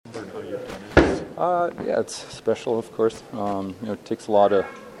Yeah, it's special, of course. It takes a lot of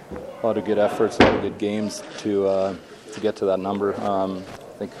good efforts, a lot of good games to get to that number. I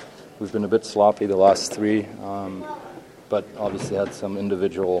think we've been a bit sloppy the last three, but obviously had some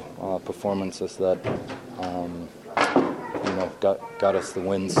individual performances that got us the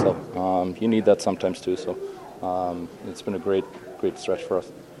wins. So you need that sometimes too. So it's been a great stretch for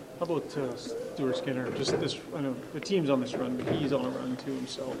us. How about Stuart Skinner? Just this, I know the team's on this run, but he's on a run too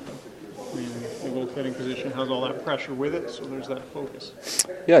himself. I mean, the goaltending position has all that pressure with it, so there's that focus.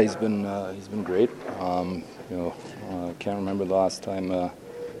 Yeah, he's been great. Can't remember the last time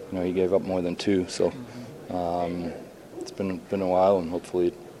he gave up more than two. So it's been a while, and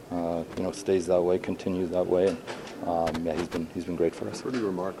hopefully stays that way, continues that way. And, he's been great for us. Pretty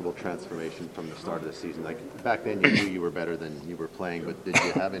remarkable transformation from the start of the season. Like back then, you knew you were better than you were playing, but did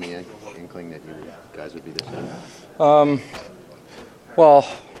you have any inkling that you guys would be this good? Well,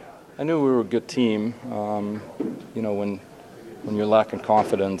 I knew we were a good team. When you're lacking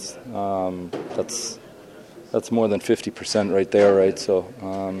confidence, that's more than 50% right there, right? So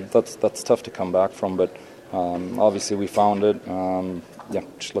that's tough to come back from. But obviously we found it.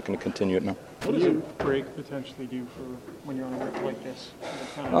 Just looking to continue it now. What does a break potentially do for when you're on a break like this?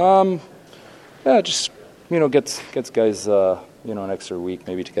 Gets guys an extra week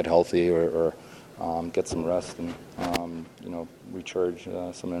maybe to get healthy or get some rest and recharge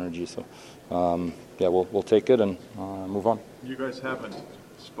some energy. So we'll take it and move on. You guys haven't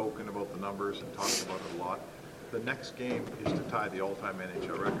spoken about the numbers and talked about it a lot. The next game is to tie the all-time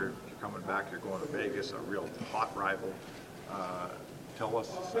NHL record. You're coming back. You're going to Vegas, a real hot rival. Tell us.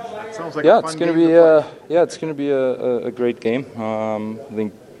 That sounds like a fun game to play. It's going to be a great game. I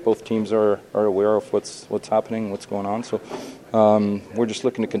think both teams are aware of what's happening, what's going on. So we're just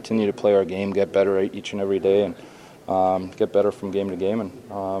looking to continue to play our game, get better each and every day, and get better from game to game.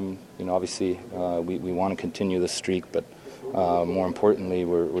 And obviously we want to continue this streak, but more importantly,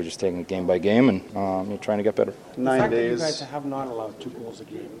 we're just taking it game by game and trying to get better. 9 days. The fact that you guys have not allowed 2 goals a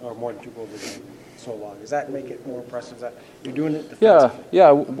game, or more than 2 goals a game, so long. Does that make it more impressive that you're doing it defensively?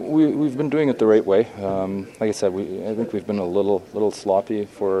 Yeah. We've been doing it the right way. Like I said, I think we've been a little sloppy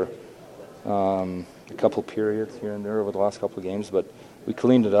for a couple periods here and there over the last couple of games, but we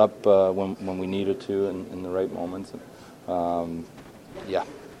cleaned it up when we needed to in the right moments. And,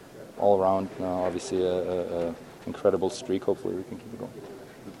 all around, obviously a incredible streak. Hopefully we can keep it going.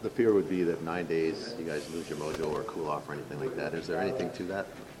 The fear would be that 9 days you guys lose your mojo or cool off or anything like that. Is there anything to that?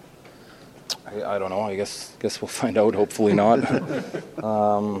 I don't know. I guess we'll find out. Hopefully not.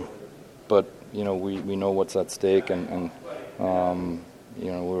 But we know what's at stake, and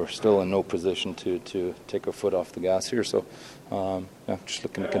we're still in no position to take our foot off the gas here. So just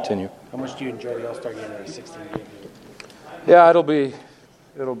looking to continue. How much do you enjoy the All-Star game every 16 games? Yeah, it'll be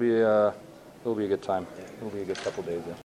a good time. It'll be a good couple days. Yeah.